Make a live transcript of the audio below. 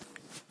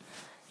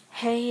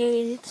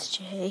Hey, it's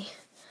Jay.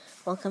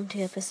 Welcome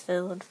to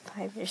episode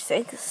 5 or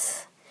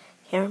 6.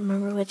 Can't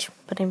remember which,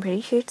 but I'm pretty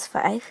sure it's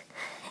 5.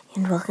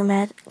 And welcome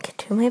back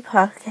to my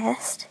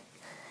podcast.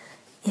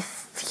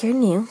 If you're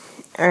new,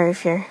 or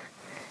if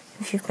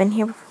you've been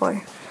here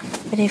before,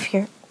 but if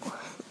you've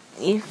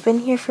been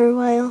here for a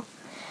while,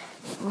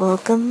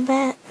 welcome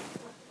back.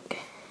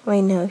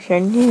 Wait, no, if you're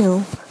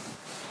new,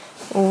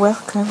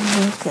 welcome.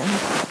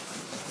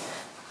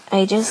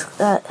 I just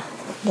got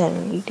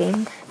done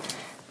doing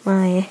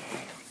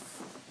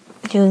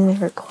the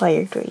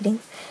required reading,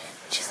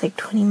 which is like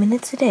 20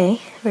 minutes a day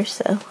or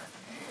so.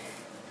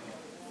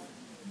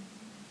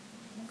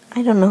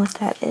 I don't know what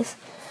that is.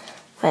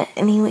 But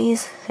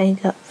anyways, I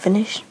got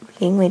finished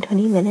reading my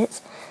 20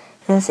 minutes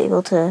and I was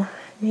able to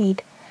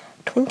read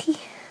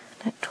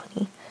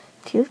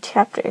 22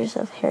 chapters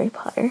of Harry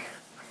Potter.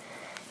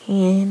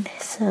 And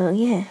so,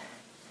 yeah.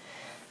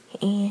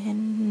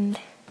 And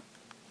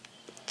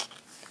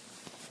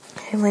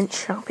I went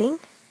shopping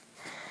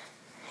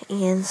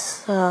and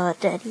saw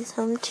Daddy's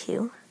Home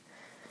 2,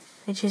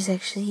 which is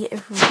actually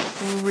a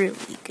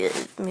really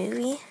good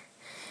movie.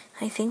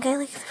 I think I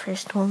like the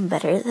first one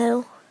better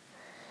though.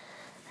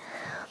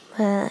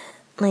 But,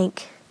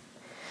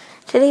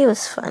 today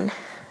was fun.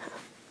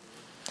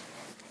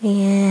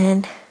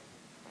 And,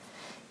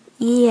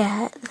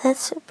 yeah,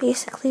 that's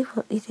basically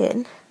what we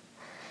did.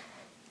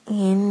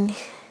 And,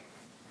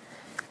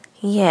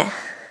 yeah.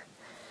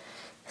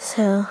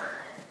 So,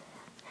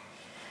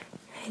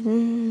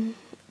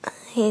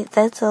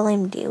 that's all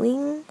I'm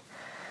doing.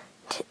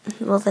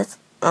 That's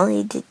all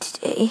I did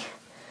today.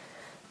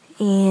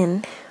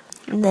 And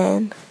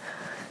then,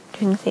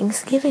 during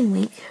Thanksgiving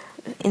week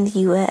in the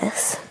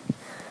U.S.,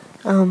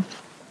 I'm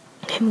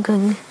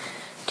going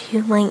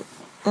to my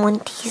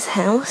auntie's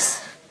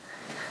house,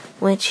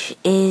 which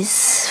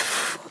is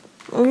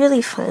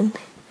really fun.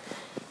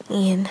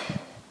 And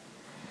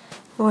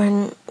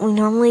we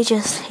normally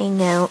just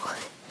hang out,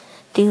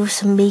 do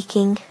some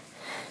baking.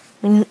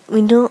 We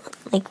don't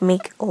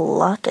make a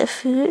lot of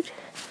food,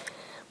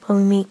 but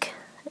we make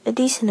a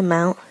decent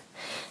amount.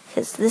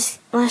 Because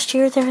last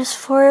year there was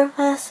 4 of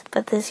us,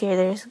 but this year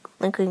there's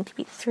going to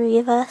be 3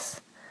 of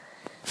us.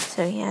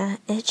 So yeah,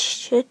 it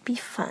should be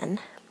fun.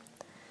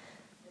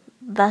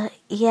 But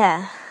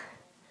yeah,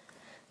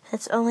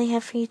 that's all I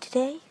have for you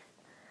today.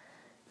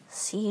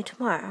 See you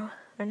tomorrow.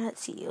 Or not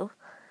see you.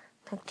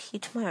 Talk to you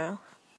tomorrow.